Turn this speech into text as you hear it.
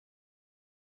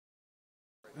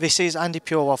This is Andi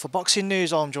Purewal for Boxing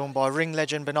News. I'm joined by ring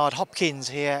legend Bernard Hopkins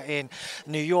here in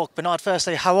New York. Bernard,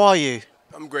 firstly, how are you?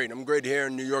 I'm great. I'm great here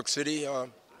in New York City.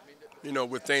 You know,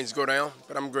 where things go down,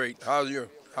 but I'm great. How you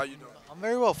doing? I'm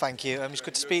very well, thank you. It's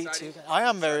good to speak to you. I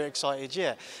am very excited,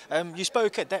 yeah. You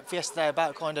spoke at depth yesterday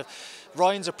about kind of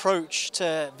Ryan's approach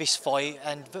to this fight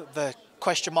and the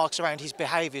question marks around his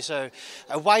behaviour. So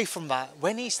away from that,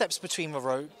 when he steps between the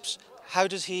ropes, how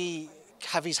does he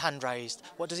have his hand raised?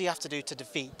 What does he have to do to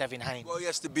defeat Devin Haney? Well, he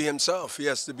has to be himself. He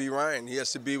has to be Ryan. He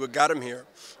has to be what got him here.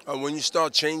 When you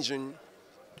start changing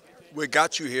what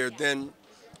got you here, then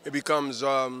it becomes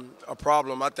a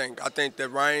problem, I think. I think that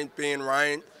Ryan being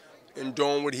Ryan and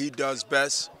doing what he does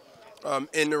best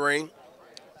in the ring,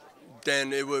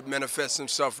 then it would manifest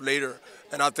himself later.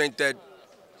 And I think that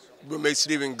what makes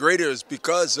it even greater is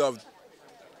because of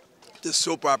the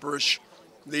soap opera-ish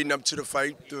leading up to the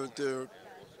fight, the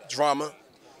drama,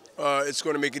 it's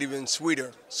going to make it even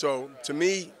sweeter. So to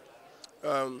me,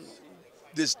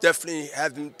 this definitely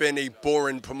hasn't been a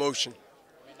boring promotion.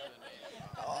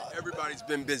 Everybody's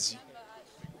been busy.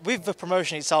 With the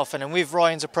promotion itself and with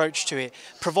Ryan's approach to it,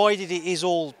 provided it is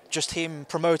all just him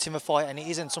promoting the fight and it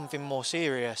isn't something more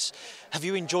serious, have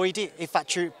you enjoyed it if that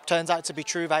turns out to be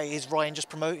true, that it is Ryan just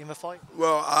promoting the fight?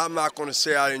 Well, I'm not going to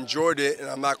say I enjoyed it, and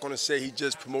I'm not going to say he's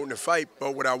just promoting the fight,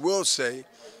 but what I will say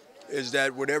is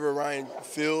that whatever Ryan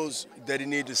feels that he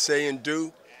needs to say and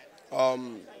do,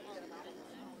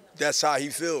 that's how he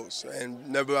feels. And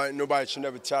nobody should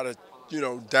never try to,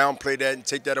 downplay that and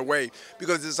take that away,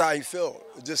 because this is how he feels.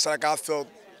 Just like I felt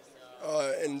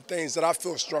and things that I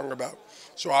feel strong about.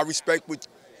 So I respect what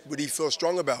he feels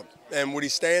strong about and what he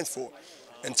stands for.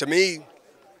 And to me,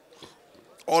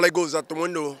 all that goes out the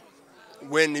window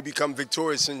when he becomes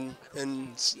victorious on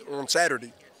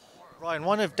Saturday. Ryan,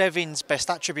 one of Devin's best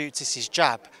attributes is his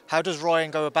jab. How does Ryan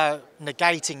go about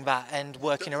negating that and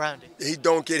working around it? He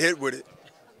don't get hit with it.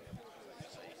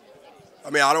 I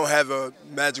mean, I don't have a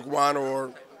magic wand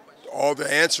or all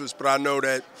the answers, but I know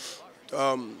that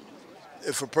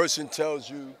if a person tells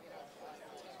you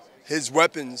his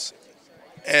weapons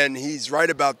and he's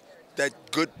right about that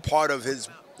good part of his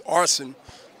arsenal,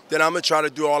 then I'm going to try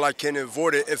to do all I can to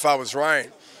avoid it if I was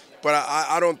Ryan. But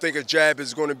I don't think a jab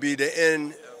is going to be the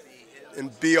end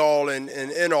and be all and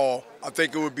end all. I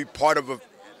think it would be part of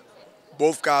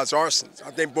both guys' arsenals. I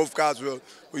think both guys will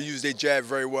use their jab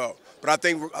very well. But I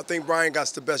think Ryan got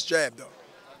the best jab, though.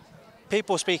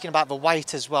 People speaking about the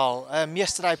weight as well.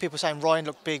 Yesterday, people saying Ryan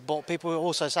looked big, but people were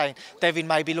also saying Devin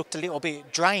maybe looked a little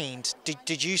bit drained.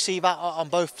 Did you see that on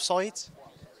both sides?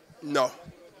 No.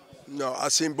 I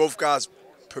seen both guys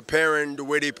preparing the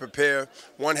way they prepare.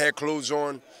 One had clothes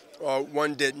on,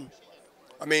 one didn't.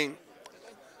 I mean,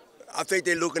 I think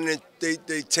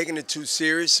they taking it too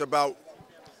serious about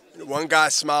one guy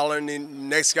smiling and the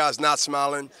next guy's not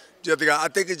smiling. The other guy, I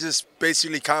think it's just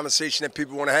basically conversation that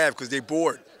people want to have because they're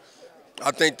bored. I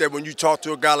think that when you talk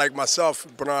to a guy like myself,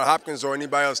 Bernard Hopkins, or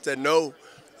anybody else that know,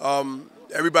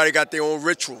 everybody got their own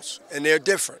rituals, and they're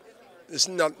different. It's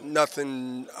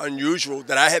nothing unusual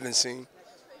that I haven't seen.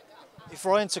 If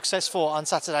Ryan's successful on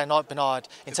Saturday night, Bernard,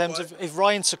 if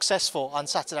Ryan's successful on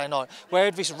Saturday night, where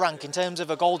would this rank in terms of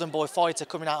a Goldenboy fighter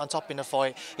coming out on top in a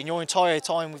fight? In your entire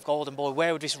time with Goldenboy,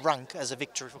 where would this rank as a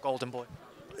victory for Goldenboy?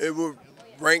 It would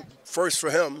rank first for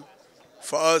him.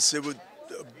 For us, it would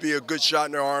be a good shot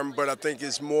in the arm, but I think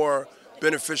it's more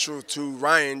beneficial to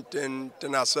Ryan than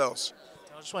ourselves.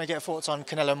 I just want to get thoughts on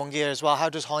Canelo-Mungia as well. How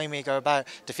does Jaime go about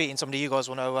defeating somebody you guys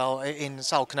will know well in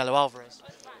Saul Canelo Alvarez?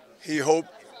 He hoped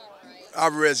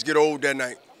Alvarez get old that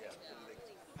night.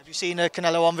 Have you seen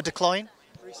Canelo on the decline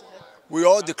recently? We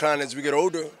all decline as we get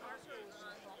older.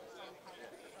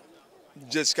 You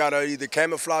just got to either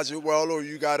camouflage it well or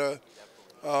you got to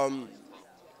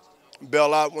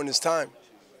bail out when it's time.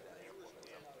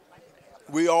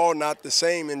 We all not the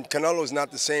same, and Canelo's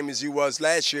not the same as he was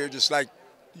last year, just like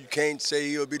you can't say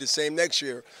he'll be the same next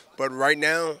year. But right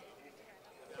now,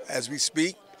 as we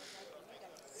speak,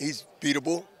 he's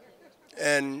beatable,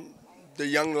 and the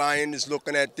young lion is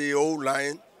looking at the old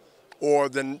lion, or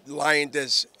the lion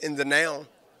that's in the now,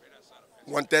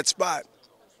 want that spot.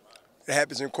 It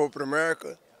happens in corporate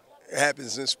America, it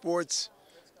happens in sports,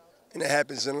 and it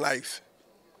happens in life.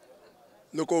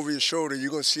 Look over your shoulder, you're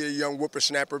going to see a young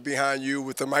whippersnapper behind you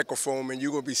with a microphone, and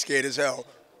you're going to be scared as hell.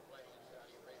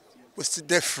 What's the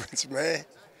difference, man?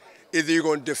 Either you're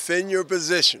going to defend your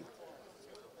position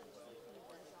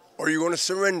or you're going to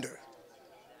surrender.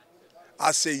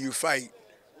 I say you fight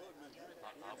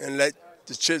and let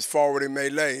the chips fall where they may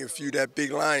lay if you that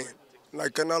big lion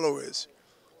like Canelo is.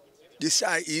 This is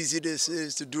how easy this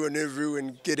is to do an interview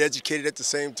and get educated at the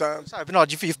same time. Sorry,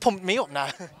 Bernard, you've pumped me up now.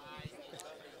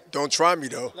 Don't try me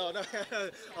though. No,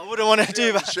 I wouldn't want to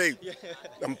do that. Shape. Yeah.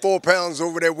 I'm 4 pounds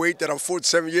over that weight that I fought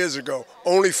 7 years ago.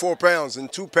 Only 4 pounds,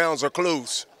 and 2 pounds are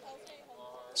close.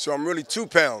 So I'm really 2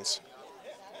 pounds.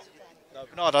 No,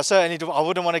 Bernard, I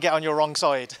wouldn't want to get on your wrong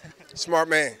side. Smart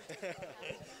man.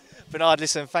 Bernard,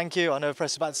 listen, thank you. I know the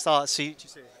press is about to start. See you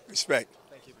soon. Respect.